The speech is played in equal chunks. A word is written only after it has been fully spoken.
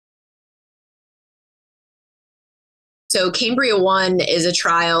So CAMBRIA-1 is a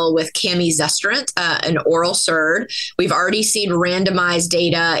trial with Camizestrant, an oral SERD. We've already seen randomized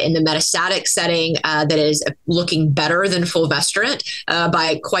data in the metastatic setting that is looking better than fulvestrant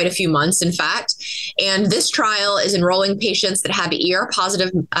by quite a few months, in fact. And this trial is enrolling patients that have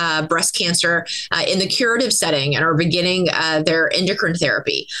ER-positive breast cancer in the curative setting and are beginning their endocrine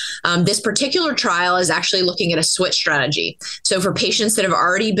therapy. This particular trial is actually looking at a switch strategy. So for patients that have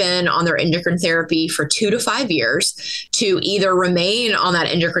already been on their endocrine therapy for 2 to 5 years, to either remain on that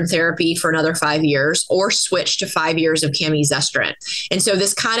endocrine therapy for another 5 years or switch to 5 years of camizestrant. And so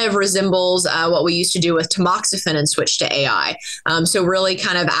this kind of resembles what we used to do with tamoxifen and switch to AI. So really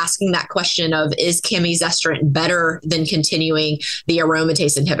kind of asking that question of, is camizestrant better than continuing the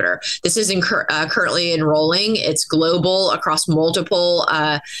aromatase inhibitor? This is currently enrolling. It's global across multiple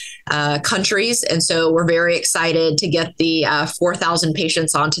countries. And so we're very excited to get the 4,000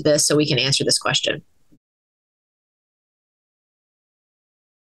 patients onto this so we can answer this question.